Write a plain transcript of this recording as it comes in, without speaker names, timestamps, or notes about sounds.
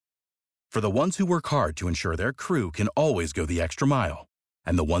For the ones who work hard to ensure their crew can always go the extra mile,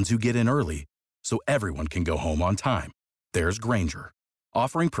 and the ones who get in early so everyone can go home on time, there's Grainger,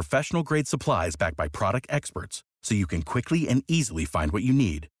 offering professional-grade supplies backed by product experts so you can quickly and easily find what you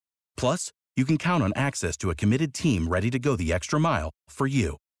need. Plus, you can count on access to a committed team ready to go the extra mile for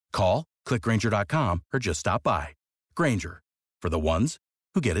you. Call, click Grainger.com, or just stop by. Grainger, for the ones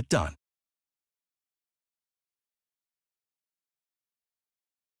who get it done.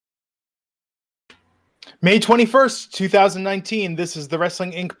 May 21st, 2019. This is the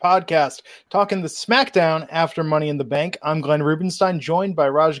Wrestling Inc. podcast, talking the SmackDown after Money in the Bank. I'm Glenn Rubenstein, joined by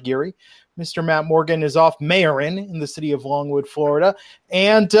Raj Giri. Mr. Matt Morgan is off mayoring in the city of Longwood, Florida.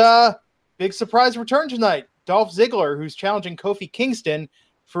 And big surprise return tonight. Dolph Ziggler, who's challenging Kofi Kingston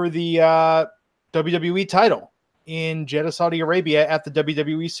for the WWE title in Jeddah, Saudi Arabia at the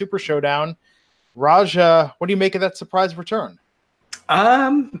WWE Super Showdown. Raj, what do you make of that surprise return?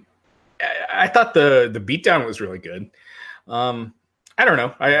 I thought the beatdown was really good. I don't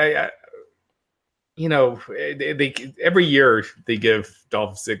know. I they every year they give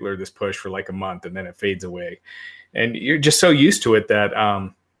Dolph Ziggler this push for like a month and then it fades away, and you're just so used to it that I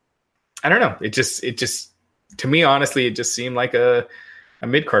don't know. It just to me, honestly, it just seemed like a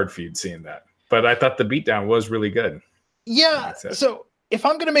mid-card feud seeing that. But I thought the beatdown was really good. Yeah. So if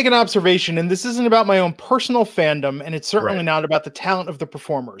I'm going to make an observation, and this isn't about my own personal fandom, and it's certainly not about the talent of the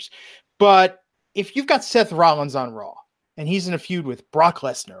performers, but if you've got Seth Rollins on Raw, and he's in a feud with Brock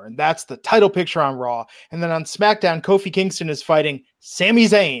Lesnar, and that's the title picture on Raw, and then on SmackDown, Kofi Kingston is fighting Sami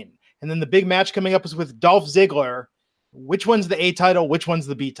Zayn, and then the big match coming up is with Dolph Ziggler, which one's the A title, which one's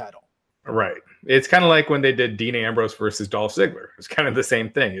the B title? Right. It's kind of like when they did Dean Ambrose versus Dolph Ziggler. It's kind of the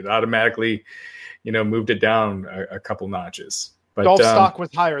same thing. It automatically, moved it down a couple notches. But Dolph's stock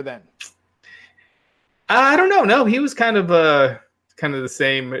was higher then. I don't know. No, he was kind of the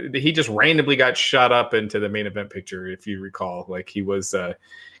same. He just randomly got shot up into the main event picture, if you recall. Like he was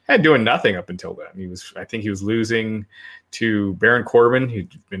doing nothing up until then. I think he was losing to Baron Corbin.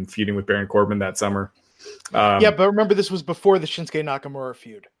 He'd been feuding with Baron Corbin that summer. But remember, this was before the Shinsuke Nakamura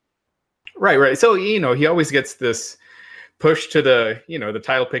feud. Right. So, he always gets this push to the, the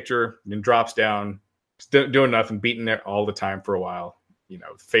title picture and drops down, doing nothing, beating it all the time for a while,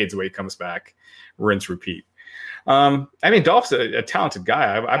 fades away, comes back, rinse, repeat. Dolph's a talented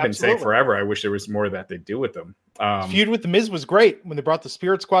guy. I've been saying forever, I wish there was more that they do with him. Feud with The Miz was great. When they brought the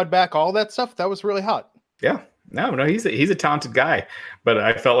Spirit Squad back, all that stuff, that was really hot. Yeah. No, he's a talented guy. But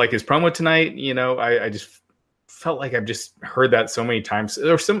I felt like his promo tonight, I just felt like I've just heard that so many times.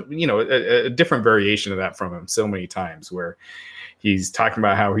 There's some, a different variation of that from him so many times where he's talking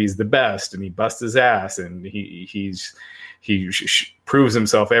about how he's the best and he busts his ass and he proves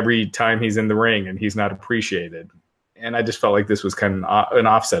himself every time he's in the ring and he's not appreciated. And I just felt like this was kind of an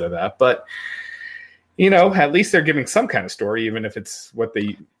offset of that. But, at least they're giving some kind of story, even if it's what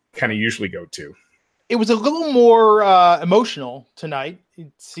they kind of usually go to. It was a little more emotional tonight.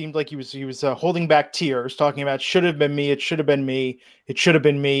 It seemed like he was holding back tears, talking about should have been me, it should have been me, it should have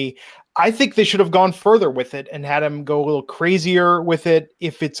been me. I think they should have gone further with it and had him go a little crazier with it.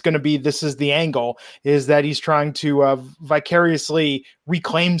 If it's going to be, this is the angle, is that he's trying to vicariously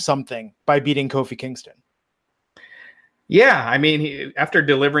reclaim something by beating Kofi Kingston. Yeah, after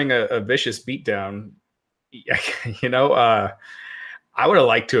delivering a vicious beatdown, I would have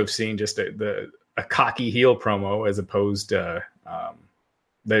liked to have seen just a cocky heel promo as opposed to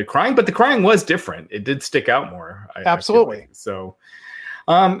the crying, but the crying was different. It did stick out more. Absolutely. So,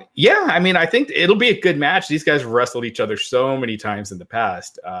 I think it'll be a good match. These guys have wrestled each other so many times in the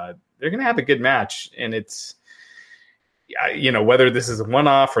past. They're going to have a good match, and it's, whether this is a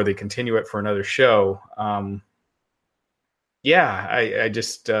one-off or they continue it for another show. I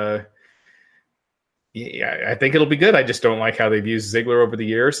think it'll be good. I just don't like how they've used Ziggler over the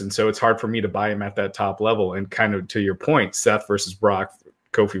years, and so it's hard for me to buy him at that top level. And kind of to your point, Seth versus Brock,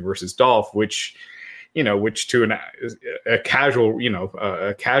 Kofi versus Dolph, which to a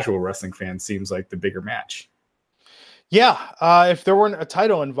casual wrestling fan seems like the bigger match. Yeah, if there weren't a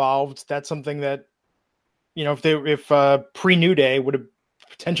title involved, that's something that if pre New Day would have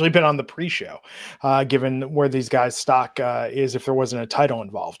potentially been on the pre-show, given where these guys' stock is, if there wasn't a title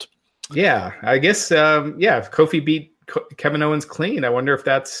involved. Yeah, I guess, if Kofi beat Kevin Owens clean, I wonder if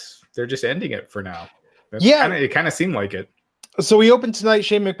they're just ending it for now. It kind of seemed like it. So we opened tonight,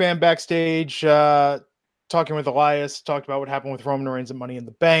 Shane McMahon backstage, talking with Elias, talked about what happened with Roman Reigns and Money in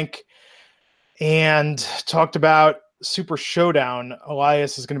the Bank, and talked about Super Showdown.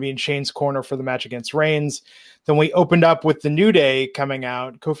 Elias is going to be in Shane's corner for the match against Reigns. Then we opened up with the New Day coming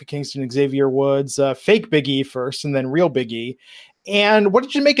out, Kofi Kingston, Xavier Woods, fake Big E first, and then real Big E. And what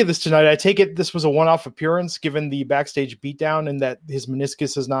did you make of this tonight? I take it this was a one-off appearance, given the backstage beatdown, and that his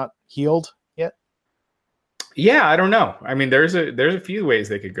meniscus is not healed yet. Yeah, I don't know. I mean, there's a few ways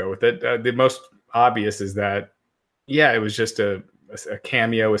they could go with it. The most obvious is that, yeah, it was just a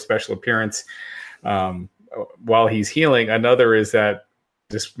cameo, a special appearance while he's healing. Another is that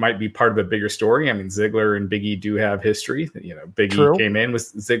this might be part of a bigger story. I mean, Ziggler and Big E do have history. You know, Big E came in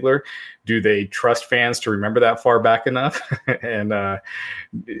with Ziggler. Do they trust fans to remember that far back enough? And,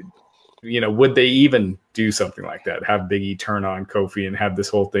 would they even do something like that? Have Big E turn on Kofi and have this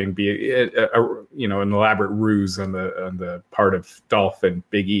whole thing be an elaborate ruse on the part of Dolph and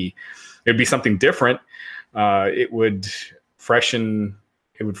Big E? It'd be something different. It would freshen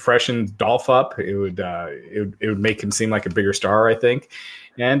Dolph up. It would make him seem like a bigger star, I think,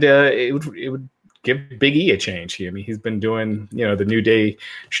 and it would give Big E a change. I mean, he's been doing, the New Day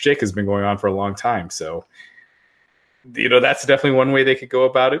shtick has been going on for a long time, so that's definitely one way they could go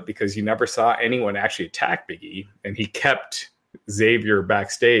about it, because you never saw anyone actually attack Big E, and he kept Xavier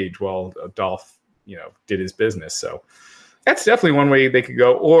backstage while Dolph, did his business. So that's definitely one way they could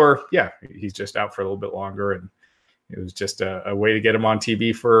go. Or he's just out for a little bit longer, and it was just a way to get him on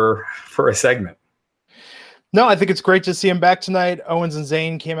TV for a segment. No, I think it's great to see him back tonight. Owens and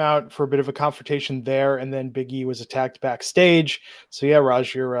Zayn came out for a bit of a confrontation there, and then Big E was attacked backstage. So yeah,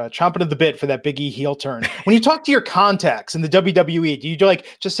 Raj, you're chomping at the bit for that Big E heel turn. When you talk to your contacts in the WWE, do you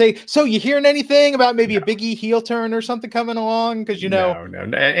just say, so you hearing anything about maybe a Big E heel turn or something coming along? Because No.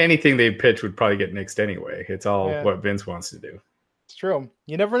 Anything they pitch would probably get nixed anyway. It's all what Vince wants to do. It's true.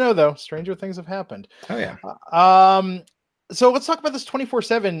 You never know, though. Stranger things have happened. Oh, yeah. So let's talk about this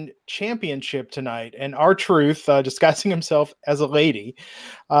 24/7 championship tonight, and R-Truth disguising himself as a lady,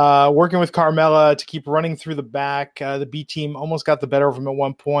 working with Carmella to keep running through the back. The B team almost got the better of him at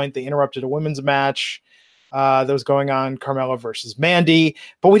one point. They interrupted a women's match that was going on, Carmella versus Mandy,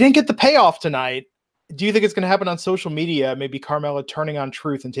 but we didn't get the payoff tonight. Do you think it's going to happen on social media? Maybe Carmella turning on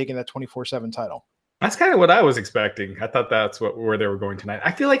Truth and taking that 24/7 title? That's kind of what I was expecting. I thought that's where they were going tonight.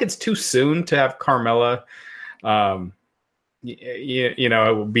 I feel like it's too soon to have Carmella. It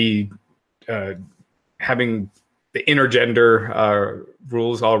will be having the intergender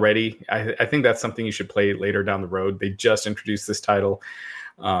rules already. I think that's something you should play later down the road. They just introduced this title.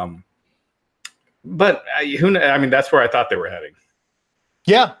 But that's where I thought they were heading.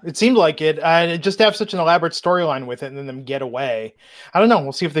 Yeah, it seemed like it. Just to have such an elaborate storyline with it and then them get away. I don't know.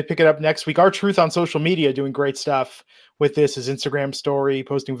 We'll see if they pick it up next week. R-Truth on social media doing great stuff with this. His Instagram story,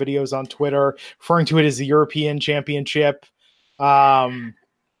 posting videos on Twitter, referring to it as the European Championship. I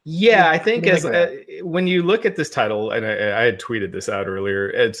think when you look at this title, and I had tweeted this out earlier,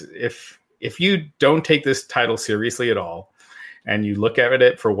 it's if you don't take this title seriously at all, and you look at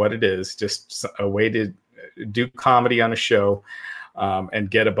it for what it is, just a way to do comedy on a show,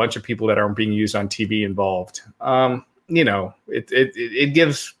 and get a bunch of people that aren't being used on TV involved, it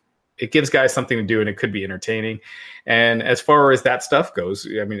gives guys something to do, and it could be entertaining. And as far as that stuff goes,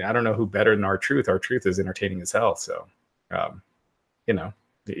 I mean, I don't know who better than R-Truth. R-Truth is entertaining as hell. So,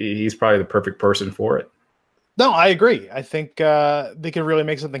 he's probably the perfect person for it. No, I agree. I think they could really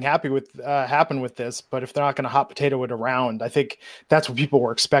make something happen with this. But if they're not going to hot potato it around, I think that's what people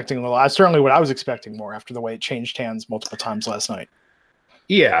were expecting a little. Certainly what I was expecting more after the way it changed hands multiple times last night.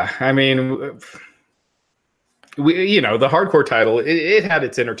 Yeah, I mean, the hardcore title, it had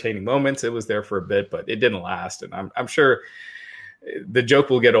its entertaining moments. It was there for a bit, but it didn't last. And I'm sure the joke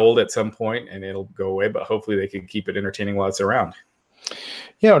will get old at some point and it'll go away, but hopefully they can keep it entertaining while it's around.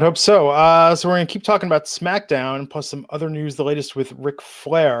 Yeah, I would hope so. So we're going to keep talking about SmackDown, plus some other news, the latest with Ric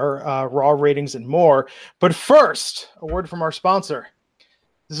Flair, Raw ratings and more. But first, a word from our sponsor.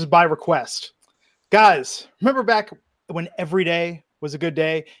 This is by request. Guys, remember back when every day was a good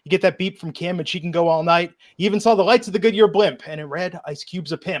day? You get that beep from Kim and she can go all night. You even saw the lights of the Goodyear blimp and it read, Ice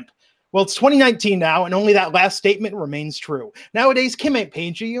Cube's a pimp. Well, it's 2019 now, and only that last statement remains true. Nowadays, Kim ain't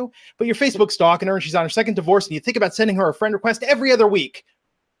paging you, but you're Facebook stalking her, and she's on her second divorce, and you think about sending her a friend request every other week.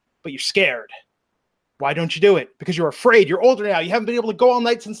 But you're scared. Why don't you do it? Because you're afraid. You're older now. You haven't been able to go all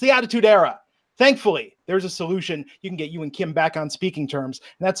night since the Attitude Era. Thankfully, there's a solution. You can get you and Kim back on speaking terms,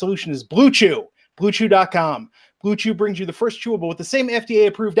 and that solution is Blue Chew. BlueChew.com. Blue Chew brings you the first chewable with the same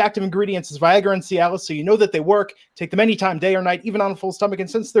FDA-approved active ingredients as Viagra and Cialis, so you know that they work. Take them anytime, day or night, even on a full stomach.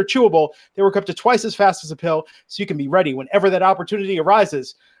 And since they're chewable, they work up to twice as fast as a pill, so you can be ready whenever that opportunity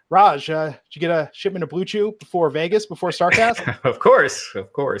arises. Raj, did you get a shipment of Blue Chew before Vegas, before StarCast? Of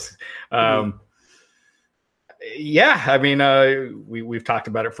course. Yeah, I mean, we've talked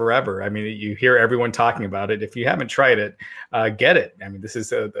about it forever. I mean, you hear everyone talking about it. If you haven't tried it, get it. I mean, this is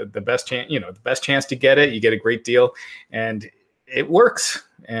the best chance. The best chance to get it. You get a great deal, and it works.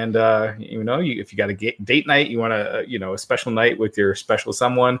 And, if you got a date night, you want a special night with your special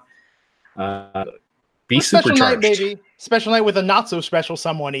someone, be supercharged. Special night, baby. Special night with a not so special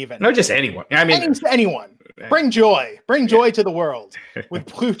someone, even. No, just anyone. I mean, anyone. Bring joy to the world with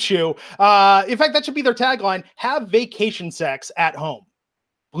Blue Chew. In fact, that should be their tagline. Have vacation sex at home.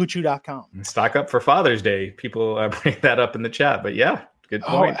 BlueChew.com. Stock up for Father's Day. People bring that up in the chat, but yeah, good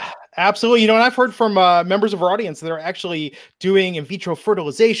point. Oh, absolutely. And I've heard from members of our audience that are actually doing in vitro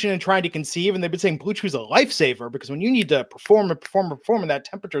fertilization and trying to conceive, and they've been saying Blue Chew is a lifesaver because when you need to perform, and that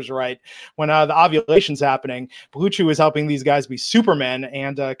temperature's right, when the ovulation's happening, Blue Chew is helping these guys be supermen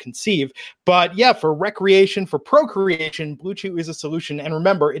and conceive. But yeah, for recreation, for procreation, Blue Chew is a solution. And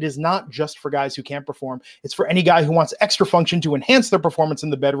remember, it is not just for guys who can't perform. It's for any guy who wants extra function to enhance their performance in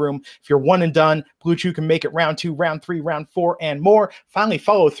the bedroom. If you're one and done, Blue Chew can make it round 2, round 3, round 4, and more. Finally,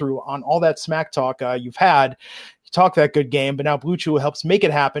 follow through on all that smack talk you've had. You talk that good game, but now Blue Chew helps make it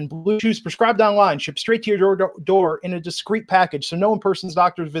happen. Blue Chew's prescribed online, shipped straight to your door in a discreet package, so no in-person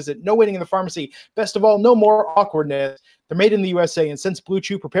doctor's visit, no waiting in the pharmacy. Best of all, no more awkwardness. They're made in the USA, and since Blue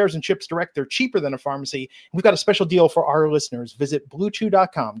Chew prepares and ships direct, they're cheaper than a pharmacy. We've got a special deal for our listeners. Visit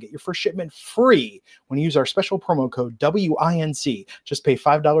BlueChew.com. Get your first shipment free when you use our special promo code WINC. Just pay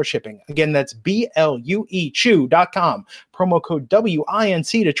 $5 shipping. Again, that's BLUEChew.com. Promo code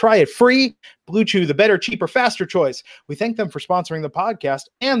WINC to try it free. Blue Chew, the better, cheaper, faster choice. We thank them for sponsoring the podcast,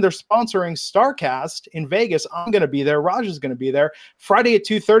 and they're sponsoring StarCast in Vegas. I'm going to be there. Raj is going to be there. Friday at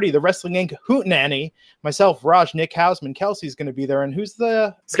 2:30, the Wrestling Inc. Hootenanny. Myself, Raj, Nick Hausman, Kelsey's going to be there. And who's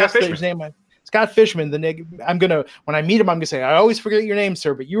the Scott Fishman? Scott Fishman, when I meet him, I'm going to say, I always forget your name,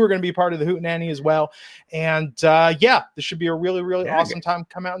 sir, but you were going to be part of the Hootenanny as well. And this should be a really, really awesome time.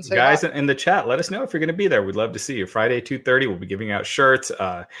 Come out and say guys in the chat, let us know if you're going to be there. We'd love to see you. Friday, 2:30, we'll be giving out shirts,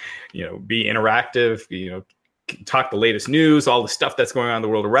 be interactive, talk the latest news, all the stuff that's going on in the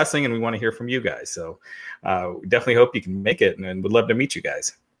world of wrestling. And we want to hear from you guys. So we definitely hope you can make it and would love to meet you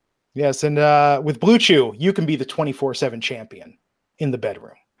guys. Yes. And with Blue Chew, you can be the 24/7 champion in the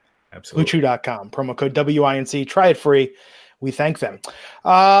bedroom. Absolutely. BlueChew.com, promo code WINC. Try it free. We thank them.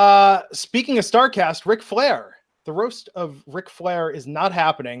 Speaking of StarCast, Ric Flair. The roast of Ric Flair is not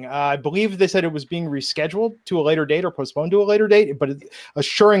happening. I believe they said it was being rescheduled to a later date or postponed to a later date, but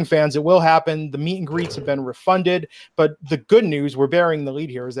assuring fans it will happen. The meet and greets have been refunded. But the good news, we're bearing the lead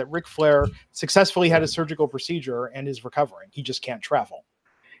here, is that Ric Flair successfully had a surgical procedure and is recovering. He just can't travel.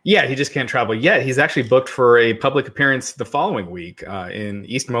 Yeah, he just can't travel yet. He's actually booked for a public appearance the following week in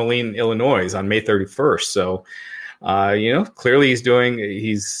East Moline, Illinois on May 31st. So, clearly he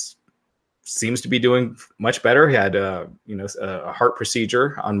seems to be doing much better. He had, a heart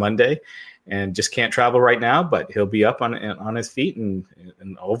procedure on Monday and just can't travel right now, but he'll be up on his feet in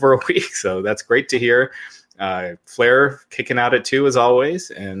over a week. So that's great to hear. Flair kicking out at 2 as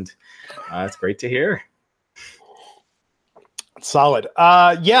always. And it's great to hear. Solid.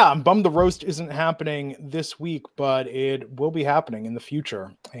 I'm bummed the roast isn't happening this week, but it will be happening in the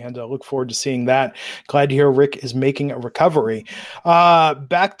future. And I look forward to seeing that. Glad to hear Rick is making a recovery.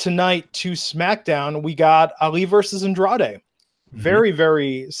 Back tonight to SmackDown, we got Ali versus Andrade. Very,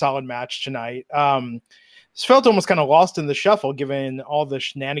 very solid match tonight. This felt almost kind of lost in the shuffle given all the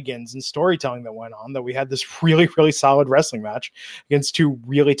shenanigans and storytelling that went on, that we had this really, really solid wrestling match against two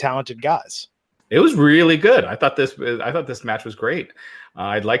really talented guys. It was really good. I thought this match was great.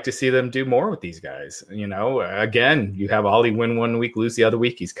 I'd like to see them do more with these guys. Again, you have Ali win one week, lose the other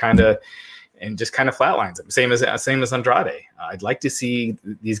week. He's kind of flatlines him. Same as Andrade. I'd like to see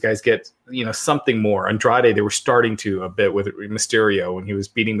these guys get something more. Andrade, they were starting to a bit with Mysterio when he was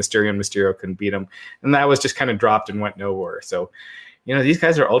beating Mysterio and Mysterio couldn't beat him, and that was just kind of dropped and went nowhere. So, these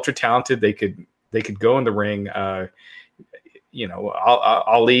guys are ultra talented. They could go in the ring.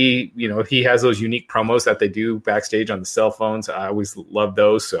 Ali, he has those unique promos that they do backstage on the cell phones. I always love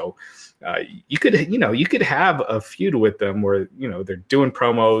those. So you could have a feud with them where, they're doing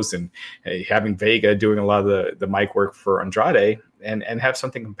promos and having Vega doing a lot of the mic work for Andrade and have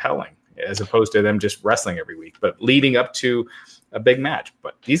something compelling as opposed to them just wrestling every week, but leading up to a big match.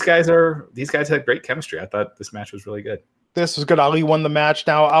 But these guys had great chemistry. I thought this match was really good. This was good. Ali won the match.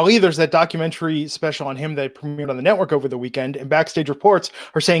 Now, Ali, there's that documentary special on him that premiered on the network over the weekend, and backstage reports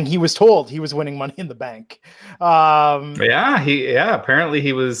are saying he was told he was winning Money in the Bank. Apparently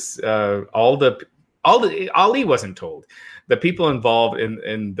he was. Ali wasn't told. The people involved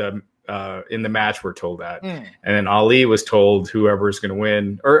in the match were told that, and then Ali was told whoever's going to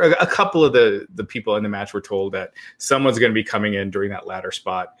win, or a couple of the people in the match were told that someone's going to be coming in during that ladder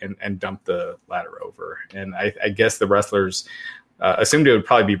spot and dump the ladder over. And I guess the wrestlers assumed it would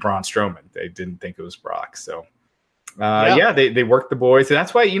probably be Braun Strowman. They didn't think it was Brock. So Yeah, they worked the boys. And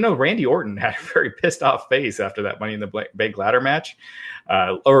that's why, Randy Orton had a very pissed off face after that Money in the Bank ladder match,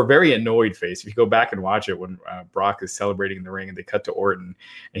 or a very annoyed face. If you go back and watch it when Brock is celebrating in the ring and they cut to Orton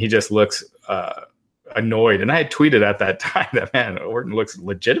and he just looks annoyed. And I had tweeted at that time that, man, Orton looks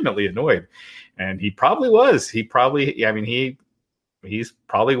legitimately annoyed. And he probably was. He's probably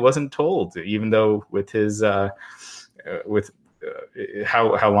wasn't told, even though with his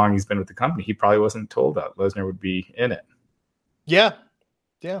how long he's been with the company, he probably wasn't told that Lesnar would be in it. Yeah.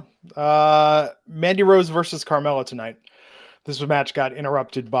 Mandy Rose versus Carmella tonight. This match got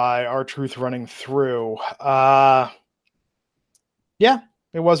interrupted by R-Truth running through. Yeah,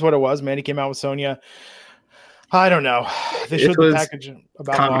 it was what it was. Mandy came out with Sonya. I don't know. They showed the package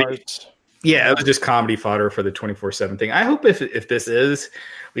about Mars. Yeah, it was just comedy fodder for the 24/7 thing. I hope if this is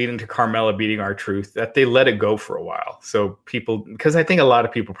leading to Carmella beating R-Truth, that they let it go for a while. So because I think a lot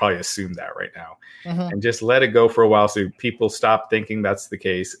of people probably assume that right now, and just let it go for a while so people stop thinking that's the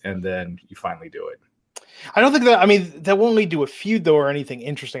case, and then you finally do it. I don't think that won't lead to a feud though or anything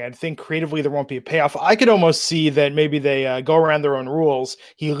interesting. I think creatively there won't be a payoff. I could almost see that maybe they go around their own rules.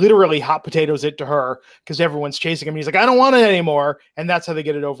 He literally hot potatoes it to her because everyone's chasing him. He's like, I don't want it anymore. And that's how they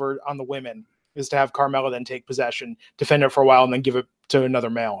get it over on the women, is to have Carmella then take possession, defend it for a while, and then give it to another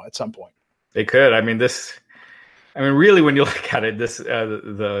male at some point. They could. Really, when you look at it,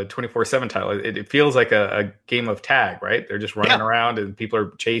 the 24/7 title, it feels like a game of tag, right? They're just running around and people are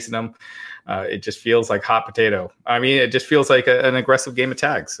chasing them. It just feels like hot potato. It just feels like an aggressive game of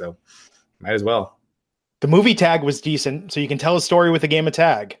tag. So might as well. The movie Tag was decent, so you can tell a story with a game of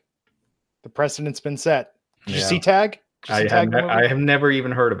tag. The precedent's been set. Did you see Tag? I have never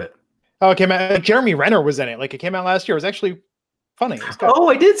even heard of it. Oh, it came out. Jeremy Renner was in it. Like, it came out last year. It was actually funny. Oh,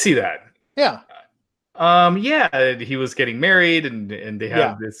 I did see that. Yeah. He was getting married and they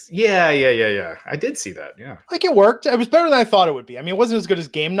have this. Yeah. I did see that. Yeah. Like, it worked. It was better than I thought it would be. It wasn't as good as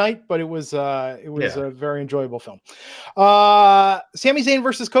Game Night, but it was a very enjoyable film. Sami Zayn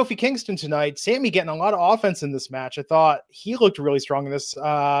versus Kofi Kingston tonight. Sami getting a lot of offense in this match. I thought he looked really strong in this.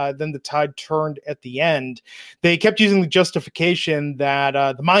 Then the tide turned at the end. They kept using the justification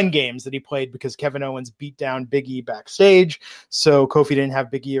that the mind games that he played because Kevin Owens beat down Big E backstage. So Kofi didn't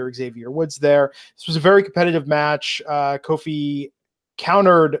have Big E or Xavier Woods there. This was a very competitive match. Kofi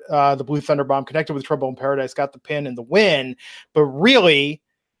countered the Blue Thunder Bomb, connected with Trouble in Paradise, got the pin and the win. But really,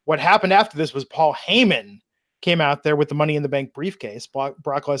 what happened after this was Paul Heyman came out there with the Money in the Bank briefcase. Brock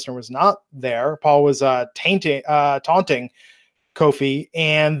Lesnar was not there. Paul was taunting Kofi,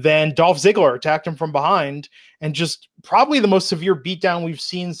 and then Dolph Ziggler attacked him from behind, and just probably the most severe beatdown we've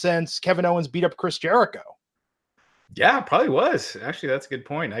seen since Kevin Owens beat up Chris Jericho. Yeah, probably was. Actually, that's a good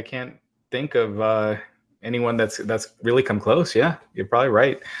point. I can't think of anyone that's really come close. Yeah, you're probably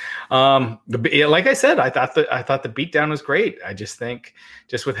right. Like I said, I thought the beatdown was great. I just think,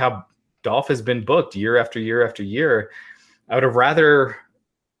 just with how Dolph has been booked year after year after year, I would have rather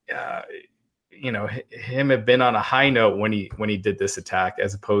him have been on a high note when he did this attack,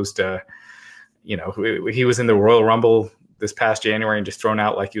 as opposed to he was in the Royal Rumble this past January and just thrown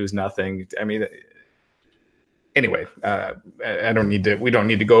out like he was nothing. Anyway, we don't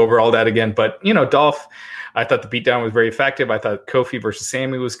need to go over all that again, but Dolph, I thought the beatdown was very effective. I thought Kofi versus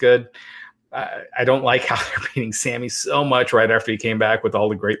Sami was good. I don't like how they're beating Sami so much right after he came back with all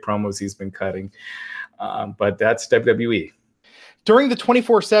the great promos he's been cutting. But that's WWE. During the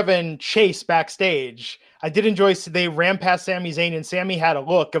 24/7 chase backstage, I did enjoy, they ran past Sami Zayn and Sami had a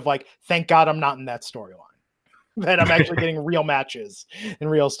look of like, thank God I'm not in that storyline. That I'm actually getting real matches and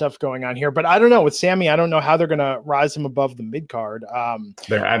real stuff going on here. But I don't know, with Sami, I don't know how they're going to rise him above the mid card. I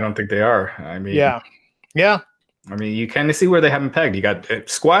don't think they are. Yeah. You kind of see where they have him pegged. He got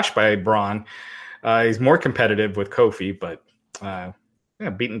squashed by Braun. He's more competitive with Kofi, but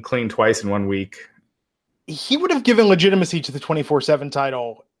beaten clean twice in 1 week. He would have given legitimacy to the 24/7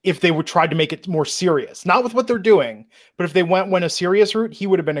 title if they would try to make it more serious. Not with what they're doing, but if they went a serious route, he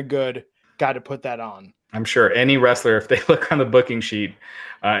would have been a good guy to put that on. I'm sure any wrestler, if they look on the booking sheet,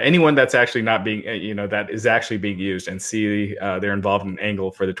 anyone that's actually not being, that is actually being used and see they're involved in an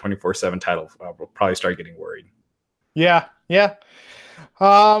angle for the 24/7 title, will probably start getting worried. Yeah.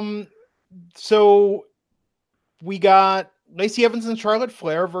 So we got Lacey Evans and Charlotte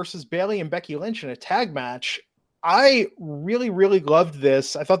Flair versus Bayley and Becky Lynch in a tag match. I really, really loved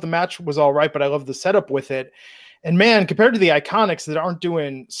this. I thought the match was all right, but I loved the setup with it. And man, compared to the Iconics that aren't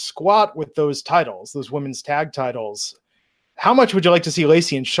doing squat with those titles, those women's tag titles, how much would you like to see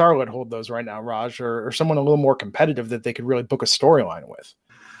Lacey and Charlotte hold those right now, Raj, or someone a little more competitive that they could really book a storyline with?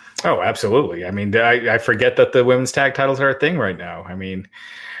 Oh, absolutely. I mean, I forget that the women's tag titles are a thing right now. I mean,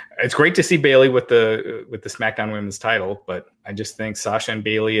 it's great to see Bayley with the SmackDown Women's title, but I just think Sasha and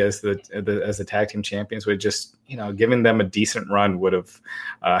Bayley as the tag team champions would just, giving them a decent run would have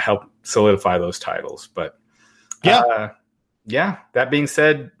helped solidify those titles. But that being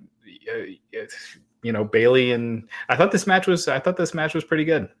said, Bayley and I thought this match was pretty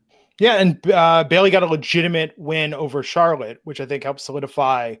good. Yeah, and Bayley got a legitimate win over Charlotte, which I think helped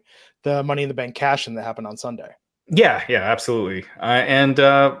solidify the Money in the Bank cash-in that happened on Sunday. Yeah, absolutely. And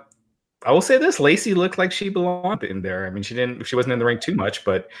I will say this: Lacey looked like she belonged in there. I mean, she wasn't in the ring too much,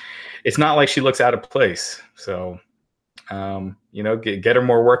 but it's not like she looks out of place. So, get her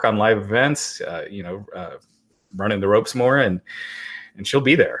more work on live events. Running the ropes more, and she'll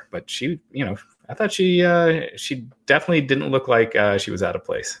be there. But she, I thought she definitely didn't look like she was out of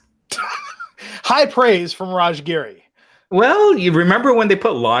place. High praise from Raj Giri. Well, you remember when they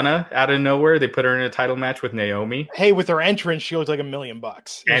put Lana out of nowhere? They put her in a title match with Naomi. Hey, with her entrance, she looked like $1 million.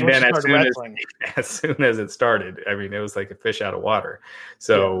 And then as soon as it started, I mean, it was like a fish out of water.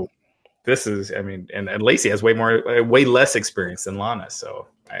 So this is, I mean, and Lacey has way less experience than Lana. So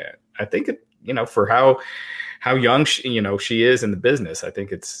I think for how young she is in the business, I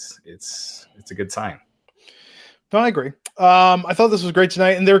think it's a good sign. No, I agree. I thought this was great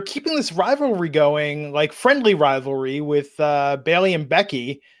tonight, and they're keeping this rivalry going, like friendly rivalry with Bayley and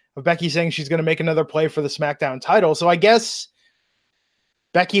Becky. Becky saying she's going to make another play for the SmackDown title. So I guess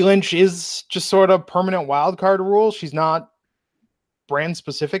Becky Lynch is just sort of permanent wild card rule. She's not brand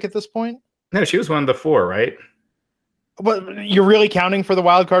specific at this point. No, she was one of the 4, right? But you're really counting for the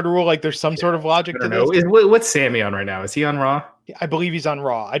wild card rule? Like there's some sort of logic to this? What's Sammy on right now? Is he on Raw? I believe he's on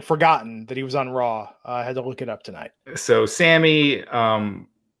Raw. I'd forgotten that he was on Raw. I had to look it up tonight. So Sammy,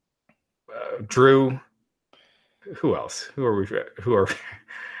 Drew, who else? Who are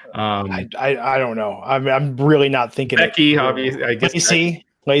I don't know. I'm really not thinking. Becky, obviously. I guess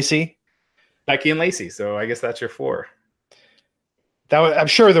Lacey. Becky and Lacey. So I guess that's your 4. I'm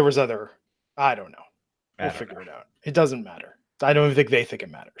sure there was other. I don't know. We'll figure it out. It doesn't matter. I don't even think they think it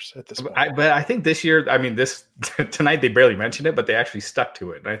matters at this point. But I think this year, I mean, tonight they barely mentioned it, but they actually stuck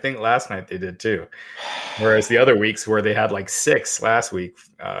to it. And I think last night they did too. Whereas the other weeks where they had like 6 last week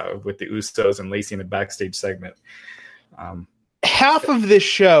with the Usos and Lacey in a backstage segment. Half of this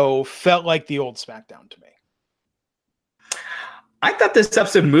show felt like the old SmackDown to me. I thought this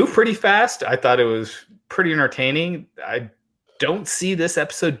episode moved pretty fast. I thought it was pretty entertaining. I don't see this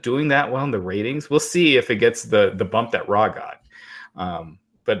episode doing that well in the ratings. We'll see if it gets the bump that Raw got.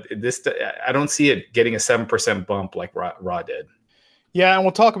 But I don't see it getting a 7% bump like Raw did. Yeah, and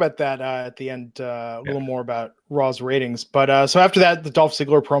we'll talk about that at the end, a little more about Raw's ratings. But so after that, the Dolph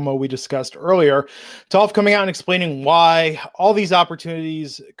Ziggler promo we discussed earlier, Dolph coming out and explaining why all these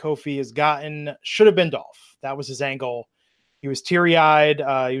opportunities Kofi has gotten should have been Dolph. That was his angle. He was teary-eyed.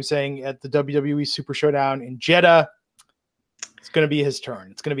 He was saying at the WWE Super Showdown in Jeddah, it's going to be his turn.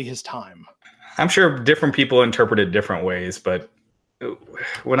 It's going to be his time. I'm sure different people interpret it different ways, but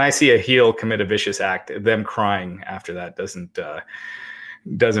when I see a heel commit a vicious act, them crying after that doesn't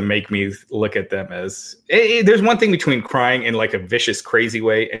make me look at them as there's one thing between crying in like a vicious, crazy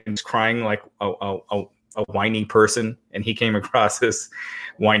way and crying like a whiny person. And he came across as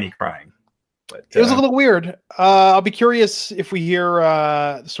whiny crying. But, it was a little weird. I'll be curious if we hear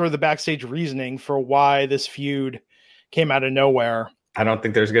sort of the backstage reasoning for why this feud came out of nowhere. I don't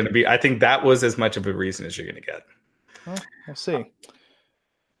think there's going to be. I think that was as much of a reason as you're going to get. Well, we'll see.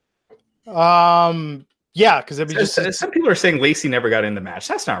 Yeah, because some people are saying Lacey never got in the match.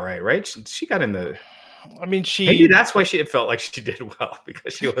 That's not right, right? She got in the. I mean, maybe that's why it felt like she did well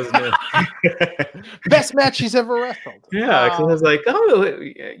because she wasn't in. Best match she's ever wrestled. Yeah, because I was like,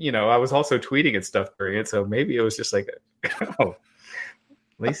 I was also tweeting and stuff during it, so maybe it was just like,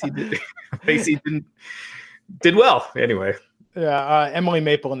 Lacey did well anyway. Yeah, Emily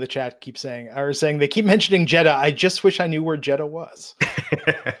Maple in the chat keeps saying they keep mentioning Jeddah. I just wish I knew where Jeddah was.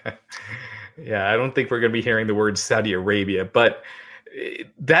 Yeah, I don't think we're going to be hearing the word Saudi Arabia, but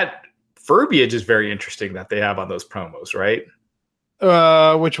that verbiage is very interesting that they have on those promos, right?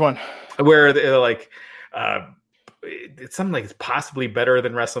 Which one? Where they're like, it's something like possibly better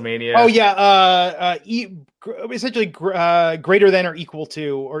than WrestleMania. Oh yeah, essentially greater than or equal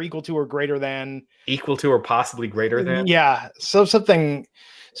to or greater than. Equal to or possibly greater than. Yeah, so something.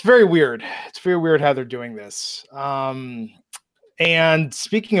 It's very weird. It's very weird how they're doing this. And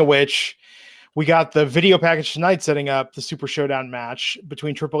speaking of which, we got the video package tonight setting up the Super Showdown match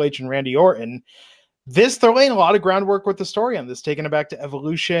between Triple H and Randy Orton. They're laying a lot of groundwork with the story on this, taking it back to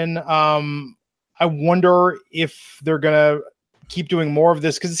Evolution. I wonder if they're going to keep doing more of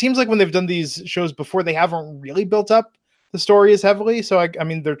this, because it seems like when they've done these shows before, they haven't really built up the story as heavily. So I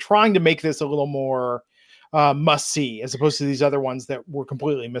mean, they're trying to make this a little more must see as opposed to these other ones that were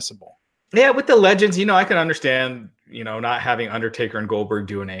completely missable. Yeah, with the legends, I can understand, not having Undertaker and Goldberg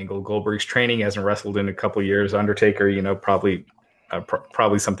do an angle. Goldberg's training, hasn't wrestled in a couple of years. Undertaker,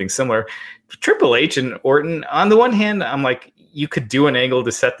 probably something similar. Triple H and Orton, on the one hand, I'm like, you could do an angle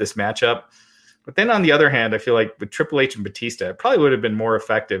to set this matchup. But then on the other hand, I feel like with Triple H and Batista, it probably would have been more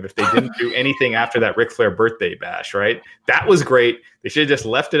effective if they didn't do anything after that Ric Flair birthday bash, right? That was great. They should have just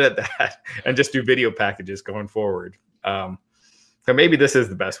left it at that and just do video packages going forward. So maybe this is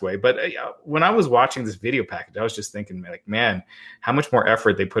the best way. But when I was watching this video package, I was just thinking, like, man, how much more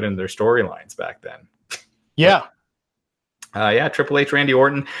effort they put in their storylines back then. Yeah. Triple H, Randy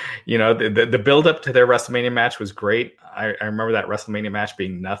Orton, the build up to their WrestleMania match was great. I remember that WrestleMania match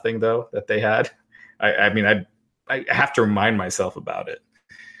being nothing, though, that they had. I have to remind myself about it.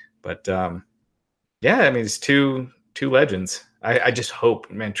 But it's two legends. I just hope,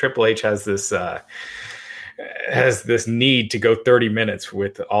 man, Triple H has this need to go 30 minutes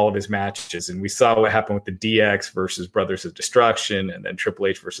with all of his matches. And we saw what happened with the DX versus Brothers of Destruction and then Triple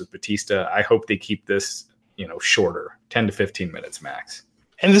H versus Batista. I hope they keep this, shorter, 10 to 15 minutes max.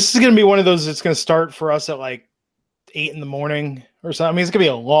 And this is going to be one of those that's going to start for us at like 8 a.m. or something. I mean, it's going to be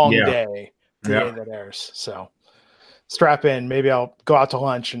a long day the day that airs. So strap in. Maybe I'll go out to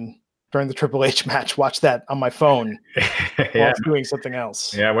lunch and during the Triple H match, watch that on my phone while I'm doing something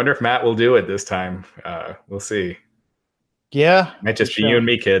else. Yeah, I wonder if Matt will do it this time. We'll see. Yeah. Might just be you and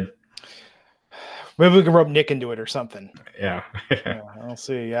me, kid. Maybe we can rope Nick into it or something. Yeah. Yeah, I'll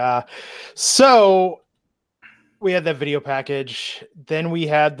see. So we had that video package. Then we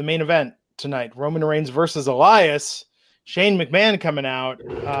had the main event tonight, Roman Reigns versus Elias. Shane McMahon coming out.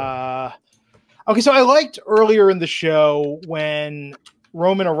 Okay, so I liked earlier in the show when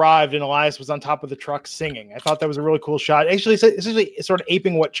Roman arrived and Elias was on top of the truck singing. I thought that was a really cool shot. Actually, essentially sort of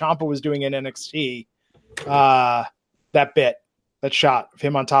aping what Ciampa was doing in NXT. That shot of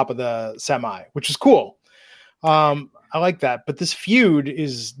him on top of the semi, which is cool. I like that, but this feud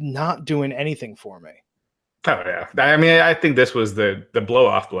is not doing anything for me. Oh yeah. I mean, I think this was the blow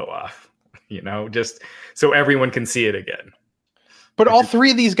off, just so everyone can see it again. But all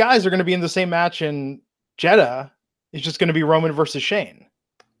three of these guys are going to be in the same match in Jeddah. It's just going to be Roman versus Shane.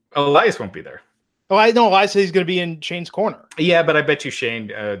 Elias won't be there. Oh, I know. Elias says he's going to be in Shane's corner. Yeah, but I bet you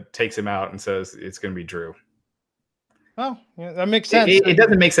Shane takes him out and says it's going to be Drew. Oh, yeah, that makes sense. It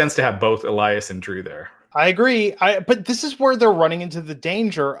doesn't make sense to have both Elias and Drew there. I agree. But this is where they're running into the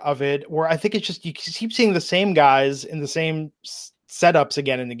danger of it, where I think it's just you keep seeing the same guys in the same setups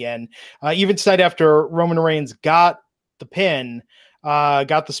again and again. Even tonight after Roman Reigns got the pin,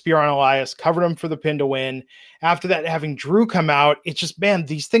 got the spear on Elias, covered him for the pin to win. After that, having Drew come out, it's just, man,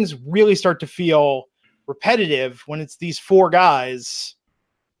 these things really start to feel repetitive when it's these four guys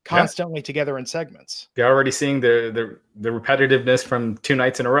constantly together in segments. You're already seeing the repetitiveness from 2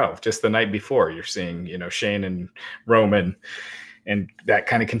 nights in a row. Just the night before, you're seeing, Shane and Roman, and that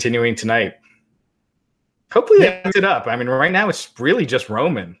kind of continuing tonight. Hopefully they mix it up. I mean, right now it's really just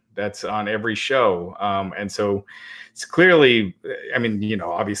Roman that's on every show. And so it's clearly, I mean,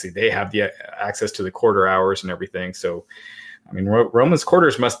 obviously they have the access to the quarter hours and everything. So, I mean, Roman's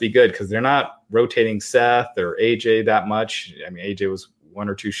quarters must be good because they're not rotating Seth or AJ that much. I mean, AJ was 1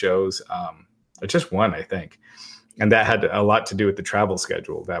 or 2 shows, just one, I think. And that had a lot to do with the travel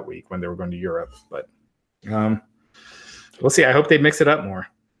schedule that week when they were going to Europe. But we'll see. I hope they mix it up more.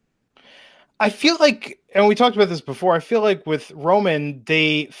 I feel like, and we talked about this before, I feel like with Roman,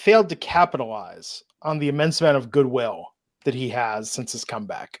 they failed to capitalize on the immense amount of goodwill that he has since his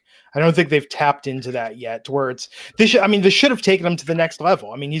comeback. I don't think they've tapped into that yet, to where this should have taken him to the next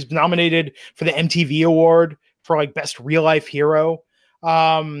level. I mean, he's nominated for the MTV award for like best real life hero.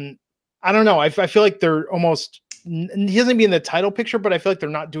 I don't know. I feel like they're almost, he doesn't be in the title picture, but I feel like they're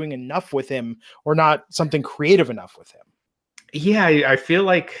not doing enough with him or not something creative enough with him. Yeah. I feel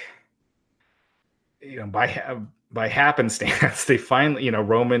like, by happenstance, they finally,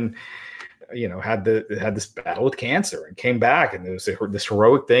 Roman, had this battle with cancer and came back, and there was this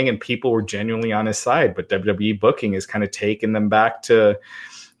heroic thing, and people were genuinely on his side. But WWE booking is kind of taking them back to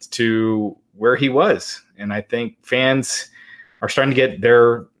where he was, and I think fans are starting to get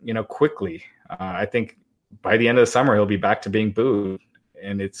there, quickly. I think by the end of the summer, he'll be back to being booed,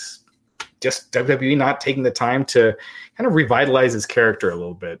 and it's just WWE not taking the time to kind of revitalize his character a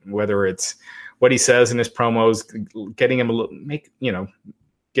little bit, whether it's what he says in his promos, getting him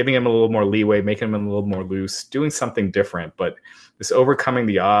giving him a little more leeway, making him a little more loose, doing something different. But this overcoming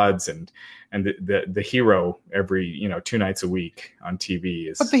the odds and the hero every 2 nights a week on TV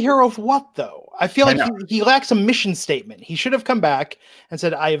is. But the hero of what though? I feel like he lacks a mission statement. He should have come back and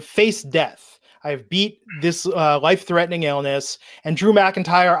said, "I have faced death. I have beat this life-threatening illness, and Drew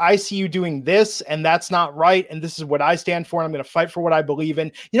McIntyre, I see you doing this, and that's not right, and this is what I stand for, and I'm going to fight for what I believe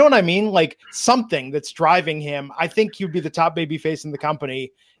in." You know what I mean? Like something that's driving him. I think he'd be the top babyface in the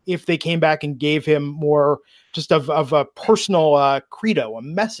company if they came back and gave him more just of a personal credo, a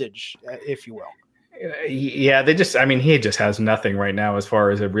message, if you will. Yeah, he just has nothing right now as far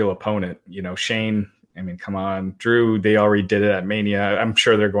as a real opponent. Shane, I mean, come on. Drew, they already did it at Mania. I'm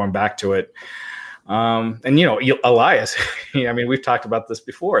sure they're going back to it. And Elias, I mean, we've talked about this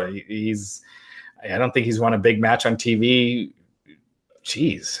before. I don't think he's won a big match on TV.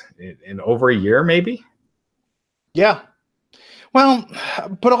 Geez, in over a year, maybe. Yeah. Well,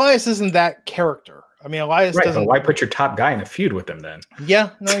 but Elias isn't that character. I mean, Elias doesn't. But why put your top guy in a feud with him then?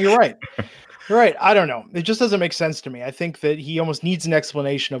 Yeah, no, you're right. You're right. I don't know. It just doesn't make sense to me. I think that he almost needs an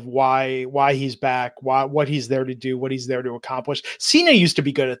explanation of why he's back, what he's there to do, what he's there to accomplish. Cena used to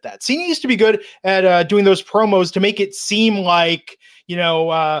be good at that. Cena used to be good at doing those promos to make it seem like,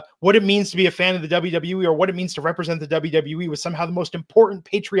 what it means to be a fan of the WWE or what it means to represent the WWE was somehow the most important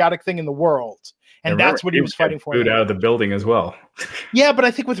patriotic thing in the world. And that's what he was fighting for. Booed out of the building as well. Yeah, but I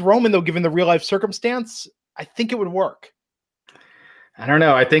think with Roman, though, given the real life circumstance, I think it would work. I don't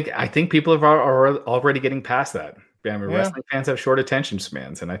know. I think people are already getting past that. I mean, wrestling fans have short attention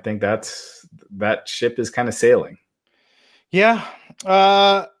spans, and I think that ship is kind of sailing. Yeah.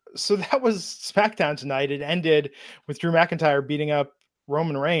 So that was SmackDown tonight. It ended with Drew McIntyre beating up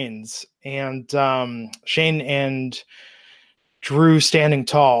Roman Reigns and Shane and Drew standing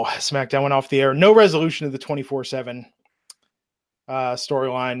tall. SmackDown went off the air. No resolution of the 24/7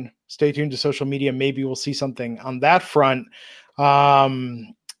 storyline. Stay tuned to social media. Maybe we'll see something on that front.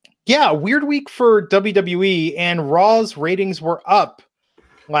 Weird week for WWE, and Raw's ratings were up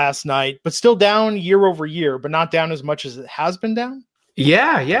last night, but still down year over year, but not down as much as it has been down.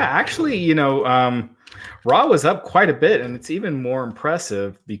 Yeah. Actually, Raw was up quite a bit, and it's even more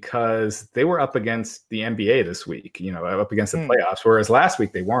impressive because they were up against the NBA this week, up against the playoffs, whereas last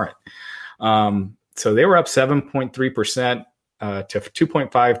week they weren't. So they were up 7.3%. To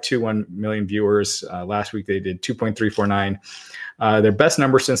 2.521 million viewers. Last week they did 2.349. Their best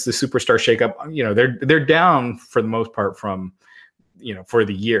number since the Superstar shakeup. They're down for the most part from, for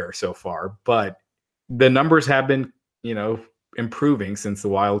the year so far, but the numbers have been, improving since the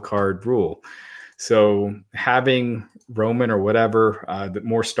wild card rule. So having Roman or whatever, the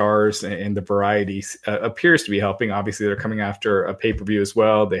more stars and the varieties appears to be helping. Obviously, they're coming after a pay-per-view as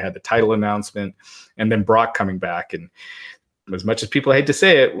well. They had the title announcement, and then Brock coming back, and as much as people hate to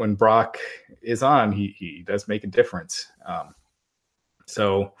say it, when Brock is on, he does make a difference. It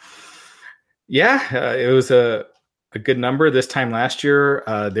was a good number. This time last year,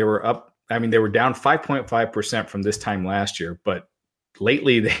 they were up. I mean, they were down 5.5% from this time last year, but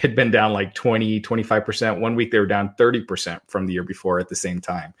lately they had been down like 20, 25%. One week they were down 30% from the year before at the same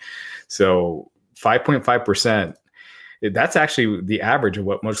time. So 5.5%. That's actually the average of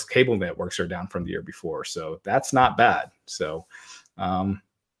what most cable networks are down from the year before. So that's not bad. So,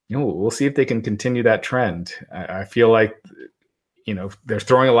 we'll see if they can continue that trend. I feel like, they're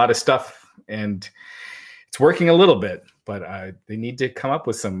throwing a lot of stuff and it's working a little bit, but they need to come up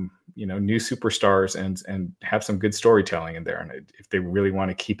with some, new superstars and have some good storytelling in there. And if they really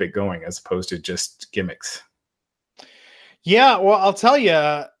want to keep it going as opposed to just gimmicks. Yeah. Well, I'll tell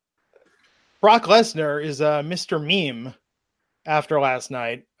you, Brock Lesnar is Mr. Meme after last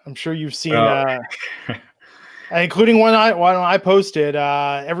night. I'm sure you've seen, including one I posted,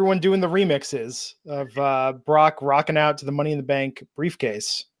 everyone doing the remixes of Brock rocking out to the Money in the Bank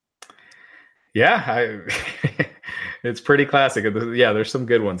briefcase. Yeah, it's pretty classic. Yeah, there's some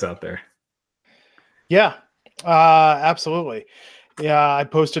good ones out there. Yeah, absolutely. Yeah, I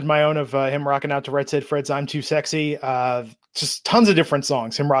posted my own of him rocking out to Right Said Fred's I'm Too Sexy. Just tons of different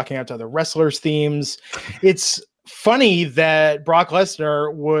songs, him rocking out to other wrestlers' themes. It's funny that Brock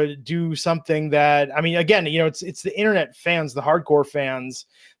Lesnar would do something that, I mean, again, it's the internet fans, the hardcore fans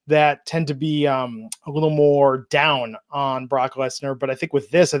that tend to be a little more down on Brock Lesnar. But I think with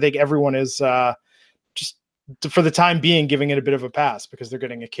this, everyone is just for the time being giving it a bit of a pass because they're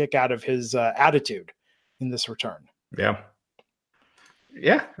getting a kick out of his attitude in this return. Yeah.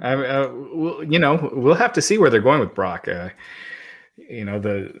 Yeah. We'll have to see where they're going with Brock.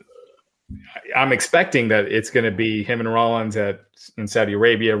 I'm expecting that it's going to be him and Rollins in Saudi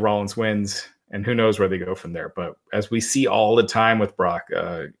Arabia. Rollins wins, and who knows where they go from there. But as we see all the time with Brock,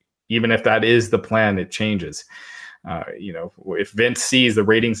 even if that is the plan, it changes. If Vince sees the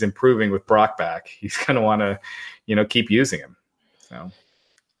ratings improving with Brock back, he's going to want to, keep using him. So,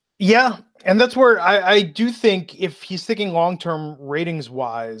 yeah. And that's where I do think if he's thinking long-term ratings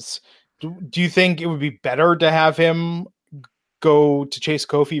wise, do you think it would be better to have him go to chase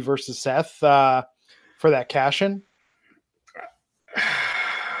Kofi versus Seth for that cash in?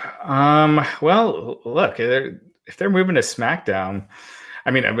 Well, look, if they're moving to SmackDown,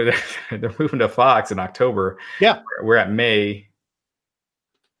 I mean, they're moving to Fox in October. Yeah, we're at May.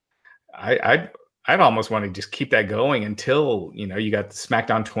 I'd almost want to just keep that going until, you got the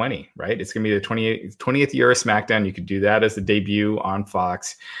SmackDown 20, right? It's going to be the 20th year of SmackDown. You could do that as the debut on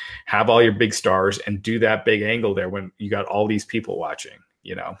Fox, have all your big stars, and do that big angle there when you got all these people watching,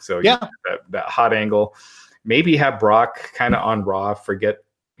 So yeah, that hot angle. Maybe have Brock kind of on Raw, forget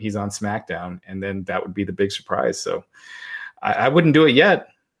he's on SmackDown, and then that would be the big surprise. So I wouldn't do it yet,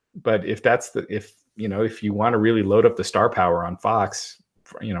 but if you want to really load up the star power on Fox,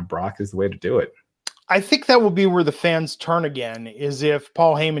 Brock is the way to do it. I think that will be where the fans turn again, is if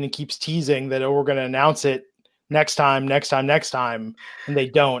Paul Heyman keeps teasing that we're going to announce it next time, and they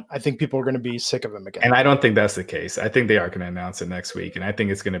don't. I think people are going to be sick of him again. And I don't think that's the case. I think they are going to announce it next week, and I think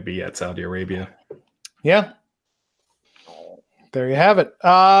it's going to be at Saudi Arabia. Yeah. There you have it.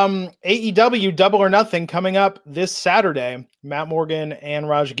 AEW Double or Nothing coming up this Saturday. Matt Morgan and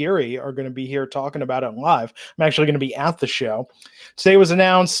Raj Giri are going to be here talking about it live. I'm actually going to be at the show. Today was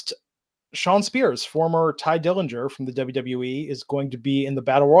announced Shawn Spears, former Ty Dillinger from the WWE, is going to be in the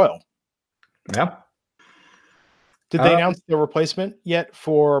Battle Royal. Yeah. Did they announce the replacement yet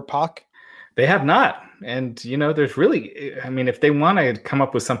for Pac? They have not. And, there's really, if they want to come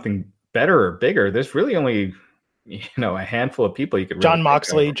up with something better or bigger, there's really only, a handful of people you could. John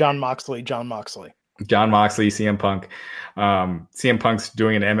Moxley, CM Punk's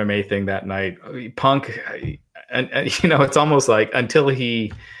doing an MMA thing that night. Punk, and it's almost like until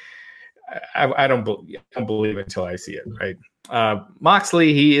he, I don't believe it until I see it. Right.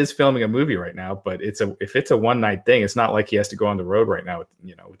 Moxley, he is filming a movie right now, but if it's a one night thing, it's not like he has to go on the road right now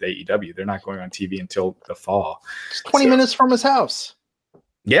with AEW. They're not going on TV until the fall. It's 20 minutes from his house.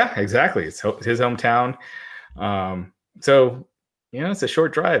 Yeah, exactly. It's his hometown. So, it's a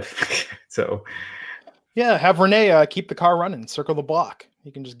short drive. So yeah, have Renee keep the car running, circle the block.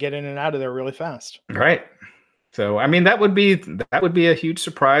 You can just get in and out of there really fast. Right. So, that would be a huge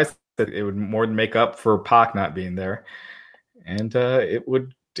surprise. That it would more than make up for Pac not being there. And it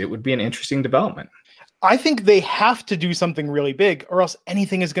would be an interesting development. I think they have to do something really big or else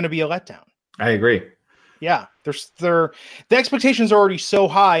anything is going to be a letdown. I agree. Yeah, the expectations are already so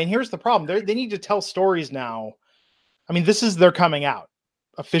high, and here's the problem: they need to tell stories now. This is their coming out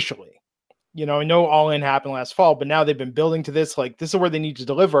officially. I know All In happened last fall, but now they've been building to this. Like, this is where they need to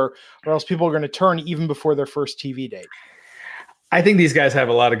deliver, or else people are going to turn even before their first TV date. I think these guys have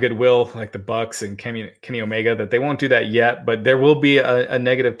a lot of goodwill, like the Bucks and Kenny Omega, that they won't do that yet, but there will be a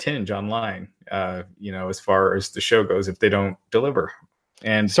negative tinge online, as far as the show goes, if they don't deliver.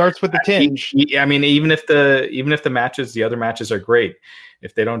 And starts with the tinge. Even if the other matches are great,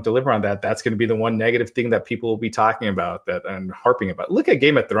 if they don't deliver on that, that's going to be the one negative thing that people will be talking about and harping about. Look at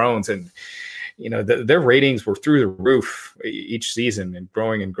Game of Thrones, and their ratings were through the roof each season and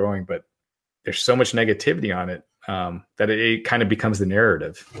growing, but there's so much negativity on it that it kind of becomes the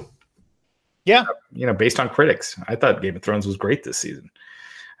narrative. Yeah, based on critics. I thought Game of Thrones was great this season.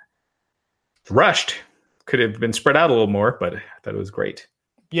 Rushed. Could have been spread out a little more, but I thought it was great.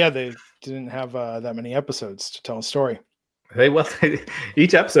 Yeah, they didn't have that many episodes to tell a story.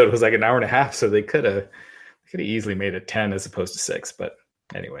 Each episode was like an hour and a half, so they could have easily made it 10 as opposed to 6. But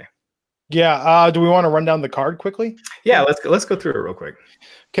anyway, yeah. Do we want to run down the card quickly? Yeah, let's go through it real quick.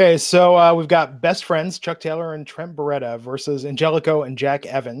 Okay, so we've got Best Friends, Chuck Taylor and Trent Beretta versus Angelico and Jack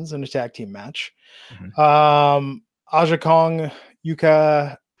Evans in a tag team match. Mm-hmm. Aja Kong,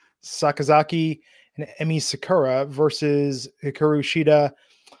 Yuka Sakazaki, and Emi Sakura versus Hikaru Shida,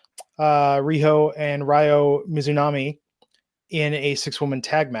 Riho, and Ryo Mizunami in a 6-woman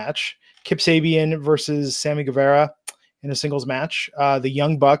tag match. Kip Sabian versus Sammy Guevara in a singles match. The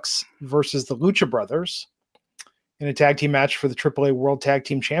Young Bucks versus the Lucha Brothers in a tag team match for the AAA World Tag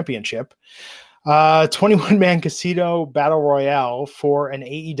Team Championship. 21-man casino battle royale for an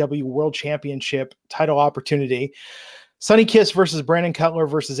AEW World Championship title opportunity. Sonny Kiss versus Brandon Cutler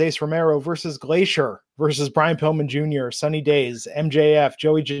versus Ace Romero versus Glacier versus Brian Pillman Jr., Sunny Days, MJF,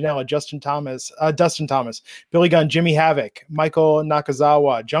 Joey Janela, Dustin Thomas, Billy Gunn, Jimmy Havoc, Michael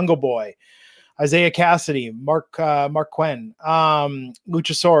Nakazawa, Jungle Boy, Isaiah Cassidy, Mark Quinn,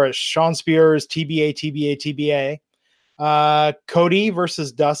 Luchasaurus, Shawn Spears, TBA, Cody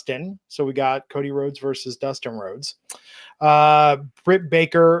versus Dustin. So we got Cody Rhodes versus Dustin Rhodes. Britt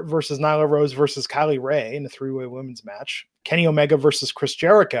Baker versus Nyla Rose versus Kylie Ray in a 3-way women's match. Kenny Omega versus Chris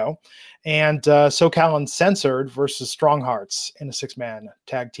Jericho. And SoCal Uncensored versus Strong Hearts in a 6-man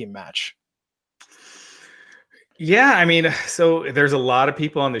tag team match. Yeah, I mean, so there's a lot of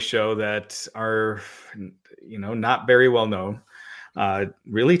people on the show that are, not very well known,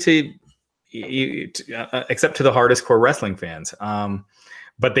 really except to the hardest core wrestling fans.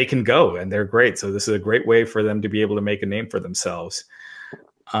 But they can go and they're great. So this is a great way for them to be able to make a name for themselves.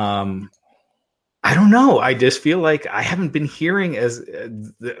 I don't know. I just feel like I haven't been hearing I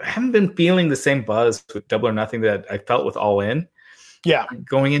haven't been feeling the same buzz with Double or Nothing that I felt with All In. Yeah.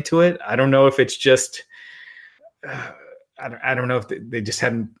 Going into it. I don't know if it's just, I don't know if they just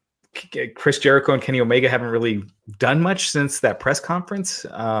haven't. Chris Jericho and Kenny Omega haven't really done much since that press conference.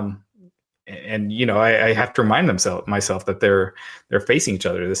 And I have to remind myself that they're facing each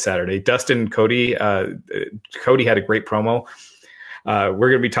other this Saturday. Dustin and Cody. Cody had a great promo. We're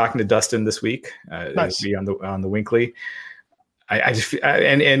going to be talking to Dustin this week. Nice. Be on the Winkley.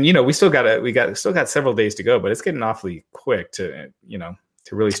 We still got several days to go, but it's getting awfully quick to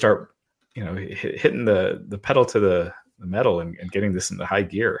really start hitting the pedal to the metal and getting this into high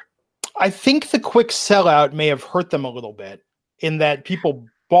gear. I think the quick sellout may have hurt them a little bit in that people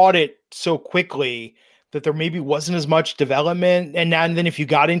bought it so quickly that there maybe wasn't as much development. And then if you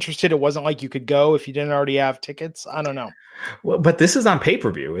got interested, it wasn't like you could go if you didn't already have tickets. I don't know. Well, but this is on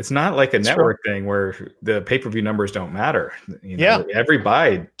pay-per-view. It's not like a network thing where the pay-per-view numbers don't matter. Every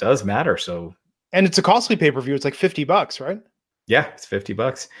buy does matter. So, and it's a costly pay-per-view. It's like $50, right? Yeah, it's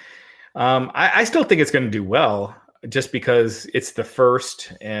 $50. I still think it's going to do well just because it's the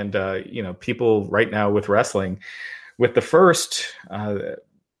first, and people right now with wrestling, with the first,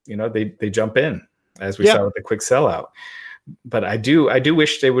 they jump in, as we saw with the quick sellout. But I do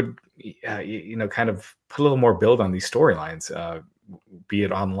wish they would, kind of put a little more build on these storylines, be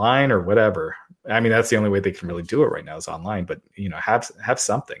it online or whatever. I mean, that's the only way they can really do it right now is online. But have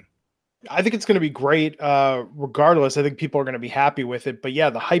something. I think it's going to be great. Regardless, I think people are going to be happy with it. But yeah,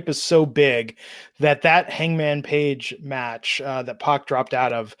 the hype is so big that Hangman Page match that Pac dropped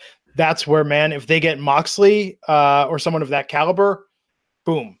out of, that's where, man, if they get Moxley or someone of that caliber,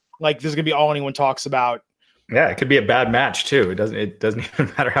 boom. Like, this is going to be all anyone talks about. Yeah, it could be a bad match too. It doesn't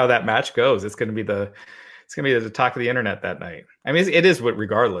even matter how that match goes. It's going to be the talk of the internet that night. I mean, it is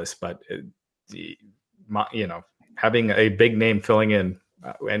regardless, but having a big name filling in,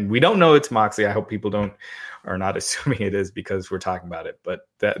 and we don't know it's Moxley. I hope people are not assuming it is because we're talking about it, but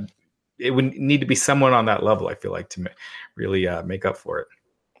that it would need to be someone on that level. I feel like to really make up for it.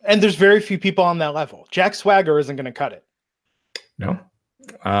 And there's very few people on that level. Jack Swagger isn't going to cut it. No.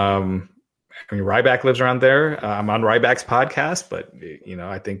 I mean, Ryback lives around there. I'm on Ryback's podcast, but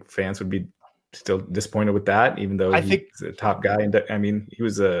I think fans would be still disappointed with that, even though he's a top guy. And I mean, he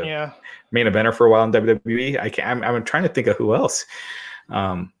was a main eventer for a while in WWE. I'm trying to think of who else.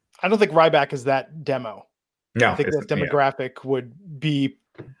 I don't think Ryback is that demo. No, I think that demographic would be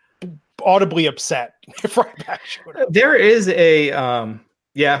audibly upset if Ryback showed up. There is a,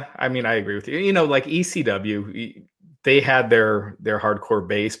 I mean, I agree with you. Like ECW, they had their hardcore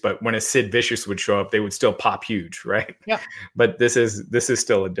base, but when a Sid Vicious would show up, they would still pop huge, right? Yeah. But this is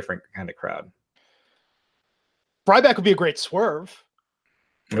still a different kind of crowd. Ryback would be a great swerve.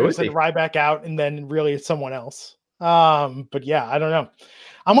 It would be Ryback out, and then really it's someone else. But yeah, I don't know.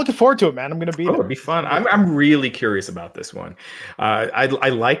 I'm looking forward to it, man. I'm going to be. It'd be fun. I'm really curious about this one. I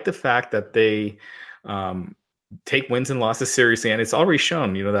like the fact that they take wins and losses seriously, and it's already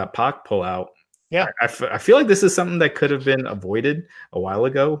shown. That Pac pullout. Yeah, I feel like this is something that could have been avoided a while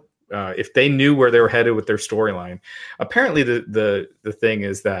ago if they knew where they were headed with their storyline. Apparently, the thing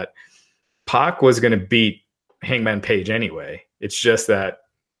is that Pac was going to beat Hangman Page anyway. It's just that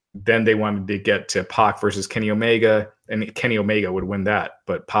then they wanted to get to Pac versus Kenny Omega, and Kenny Omega would win that.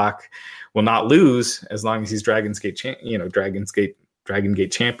 But Pac will not lose as long as he's Dragon's Gate champion.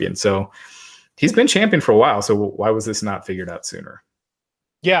 So he's been champion for a while. So why was this not figured out sooner?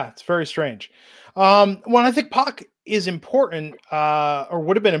 Yeah, it's very strange. I think Pac is important, or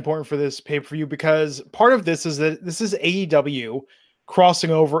would have been important for this pay-per-view, because part of this is that this is AEW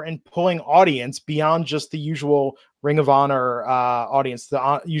crossing over and pulling audience beyond just the usual Ring of Honor audience,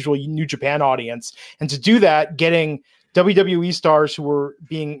 the usual New Japan audience. And to do that, getting WWE stars who were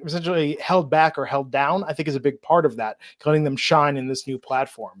being essentially held back or held down, I think is a big part of that, letting them shine in this new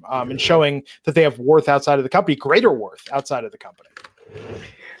platform, and showing that they have worth outside of the company, greater worth outside of the company.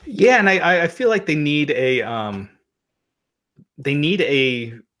 Yeah, and I feel like they need a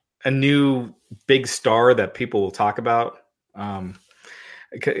new big star that people will talk about.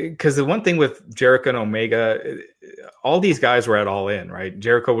 Because the one thing with Jericho and Omega, all these guys were at All In, right?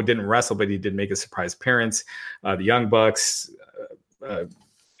 Jericho didn't wrestle, but he did make a surprise appearance. The Young Bucks,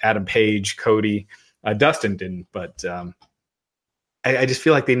 Adam Page, Cody, Dustin didn't, but I just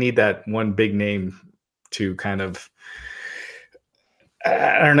feel like they need that one big name to kind of,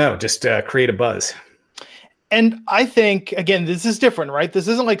 I don't know, just create a buzz. And I think, again, this is different, right? This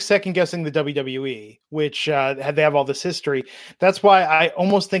isn't like second guessing the WWE, which they have all this history. That's why I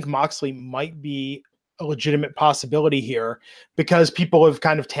almost think Moxley might be a legitimate possibility here, because people have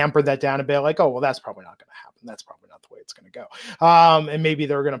kind of tampered that down a bit. Like, oh, well, that's probably not going to happen. That's probably not the way it's going to go. And maybe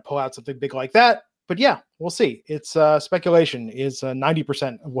they're going to pull out something big like that. But yeah, we'll see. It's speculation is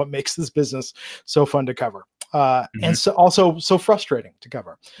 90% of what makes this business so fun to cover. And so also so frustrating to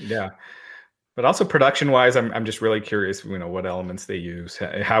cover. Yeah. But also production-wise, I'm just really curious, what elements they use,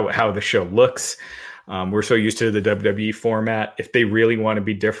 how the show looks. We're so used to the WWE format. If they really want to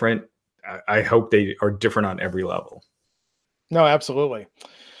be different, I hope they are different on every level. No, absolutely.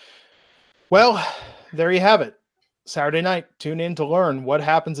 Well, there you have it. Saturday night, tune in to learn what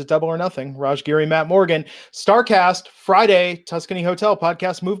happens at Double or Nothing. Raj Giri, Matt Morgan. Starcast, Friday, Tuscany Hotel,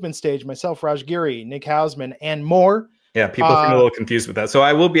 Podcast Movement Stage. Myself, Raj Giri, Nick Hausman, and more. Yeah, people seem a little confused with that. So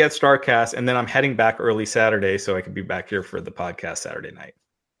I will be at Starcast, and then I'm heading back early Saturday so I can be back here for the podcast Saturday night.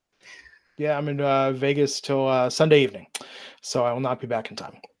 Yeah, I'm in Vegas till Sunday evening, so I will not be back in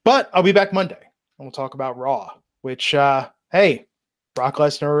time. But I'll be back Monday, and we'll talk about Raw, which, hey, Brock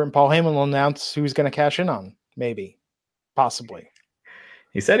Lesnar and Paul Heyman will announce who's going to cash in on, maybe, possibly.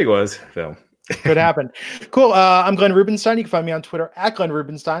 He said he was, so... Could happen. Cool. I'm Glenn Rubenstein. You can find me on Twitter at Glenn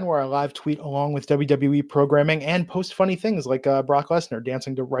Rubenstein, where I live tweet along with WWE programming and post funny things like Brock Lesnar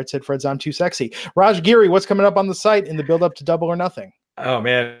dancing to Right Said Fred's I'm Too Sexy. Raj Giri, what's coming up on the site in the build up to Double or Nothing? Oh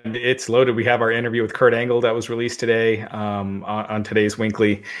man, it's loaded. We have our interview with Kurt Angle that was released today on today's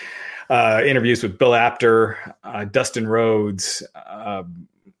Winkley. Interviews with Bill Apter, Dustin Rhodes. I'm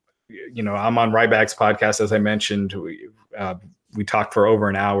on Ryback's podcast, as I mentioned. We talked for over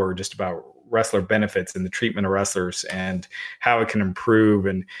an hour just about wrestler benefits and the treatment of wrestlers and how it can improve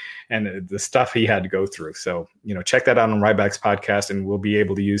and the stuff he had to go through. So, check that out on Ryback's podcast, and we'll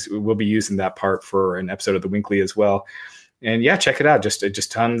be using that part for an episode of the Winkley as well. And yeah, check it out.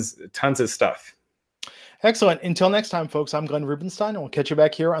 Just tons of stuff. Excellent. Until next time, folks, I'm Glenn Rubenstein, and we'll catch you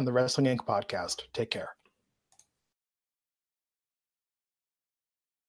back here on the Wrestling Inc. podcast. Take care.